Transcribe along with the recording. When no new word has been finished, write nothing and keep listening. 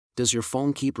Does your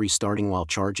phone keep restarting while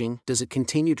charging? Does it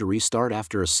continue to restart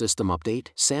after a system update?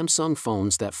 Samsung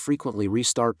phones that frequently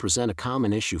restart present a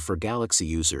common issue for Galaxy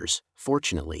users.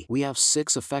 Fortunately, we have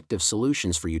 6 effective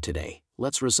solutions for you today.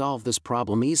 Let's resolve this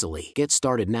problem easily. Get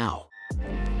started now.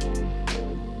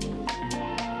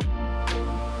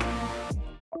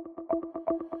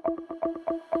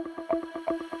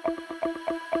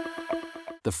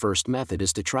 The first method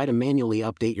is to try to manually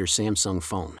update your Samsung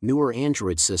phone. Newer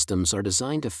Android systems are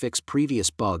designed to fix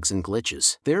previous bugs and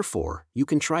glitches. Therefore, you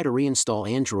can try to reinstall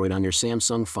Android on your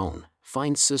Samsung phone.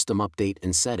 Find System Update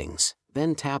in Settings,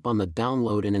 then tap on the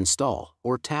Download and Install,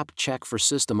 or tap Check for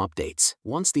System Updates.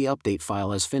 Once the update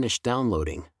file has finished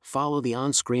downloading, follow the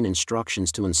on-screen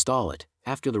instructions to install it.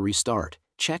 After the restart,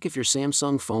 check if your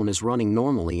Samsung phone is running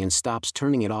normally and stops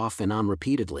turning it off and on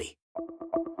repeatedly.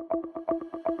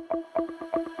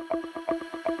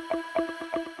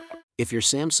 If your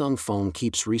Samsung phone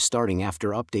keeps restarting after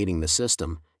updating the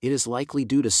system, it is likely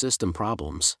due to system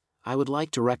problems. I would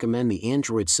like to recommend the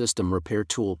Android System Repair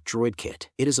Tool, DroidKit.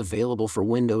 It is available for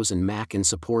Windows and Mac and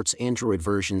supports Android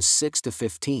versions 6 to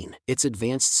 15. Its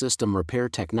advanced system repair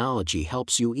technology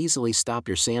helps you easily stop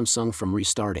your Samsung from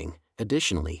restarting.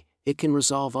 Additionally, it can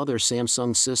resolve other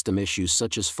Samsung system issues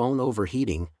such as phone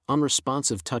overheating,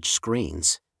 unresponsive touch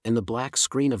screens, and the black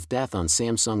screen of death on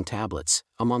Samsung tablets,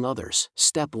 among others.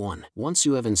 Step 1. Once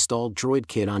you have installed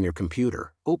DroidKit on your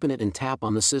computer, open it and tap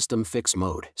on the System Fix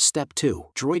mode. Step 2.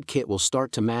 DroidKit will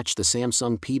start to match the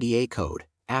Samsung PDA code,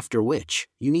 after which,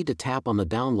 you need to tap on the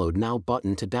Download Now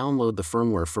button to download the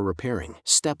firmware for repairing.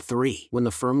 Step 3. When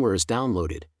the firmware is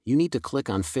downloaded, you need to click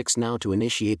on Fix Now to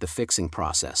initiate the fixing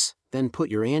process. Then put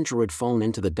your Android phone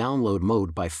into the download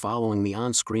mode by following the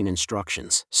on-screen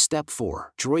instructions. Step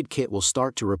 4. DroidKit will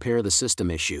start to repair the system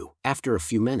issue. After a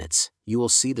few minutes, you will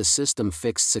see the system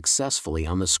fixed successfully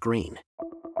on the screen.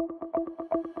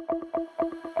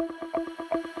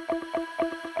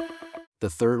 The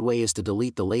third way is to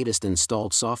delete the latest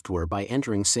installed software by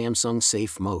entering Samsung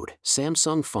Safe Mode.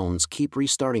 Samsung phones keep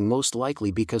restarting most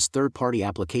likely because third-party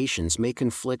applications may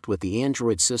conflict with the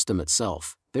Android system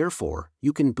itself. Therefore,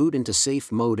 you can boot into Safe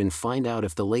Mode and find out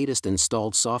if the latest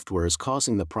installed software is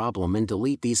causing the problem and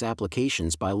delete these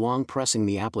applications by long pressing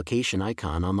the application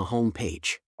icon on the home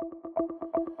page.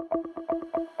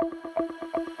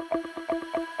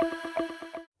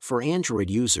 For Android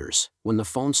users, when the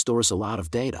phone stores a lot of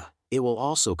data, it will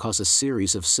also cause a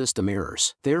series of system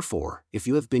errors. Therefore, if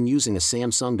you have been using a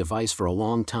Samsung device for a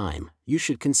long time, you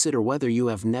should consider whether you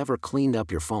have never cleaned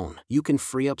up your phone. You can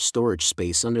free up storage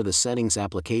space under the Settings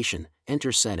application,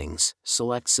 enter Settings,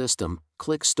 select System,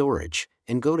 click Storage,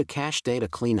 and go to Cache Data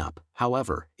Cleanup.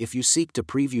 However, if you seek to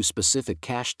preview specific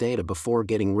cache data before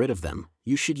getting rid of them,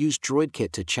 you should use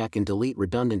DroidKit to check and delete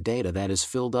redundant data that is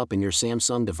filled up in your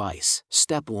Samsung device.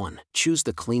 Step 1. Choose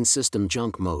the Clean System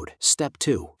Junk mode. Step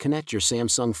 2. Connect your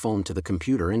Samsung phone to the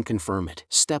computer and confirm it.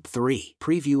 Step 3.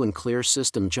 Preview and clear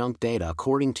system junk data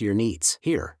according to your needs.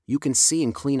 Here, you can see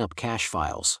and clean up cache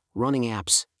files, running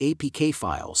apps, APK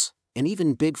files, and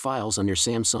even big files on your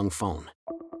Samsung phone.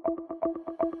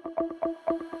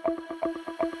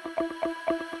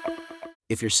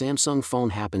 If your Samsung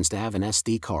phone happens to have an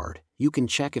SD card, you can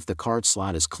check if the card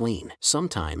slot is clean.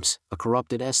 Sometimes, a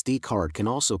corrupted SD card can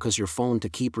also cause your phone to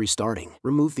keep restarting.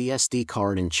 Remove the SD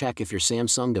card and check if your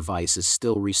Samsung device is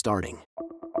still restarting.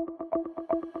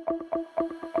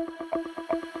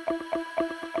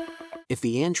 If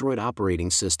the Android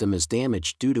operating system is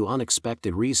damaged due to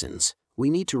unexpected reasons, we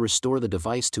need to restore the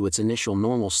device to its initial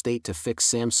normal state to fix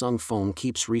Samsung phone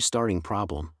keeps restarting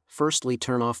problem. Firstly,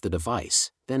 turn off the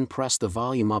device, then press the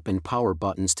volume up and power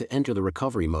buttons to enter the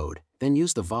recovery mode, then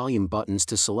use the volume buttons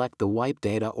to select the wipe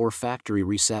data or factory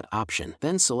reset option.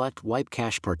 Then select wipe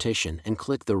cache partition and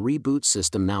click the reboot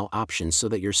system now option so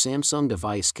that your Samsung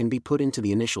device can be put into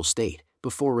the initial state.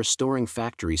 Before restoring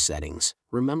factory settings,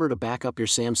 remember to back up your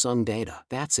Samsung data.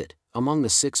 That's it. Among the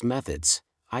 6 methods,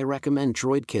 I recommend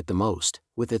DroidKit the most.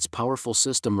 With its powerful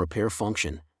system repair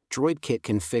function, DroidKit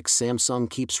can fix Samsung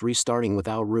keeps restarting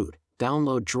without root.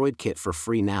 Download DroidKit for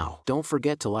free now. Don't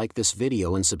forget to like this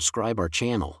video and subscribe our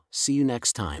channel. See you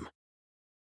next time.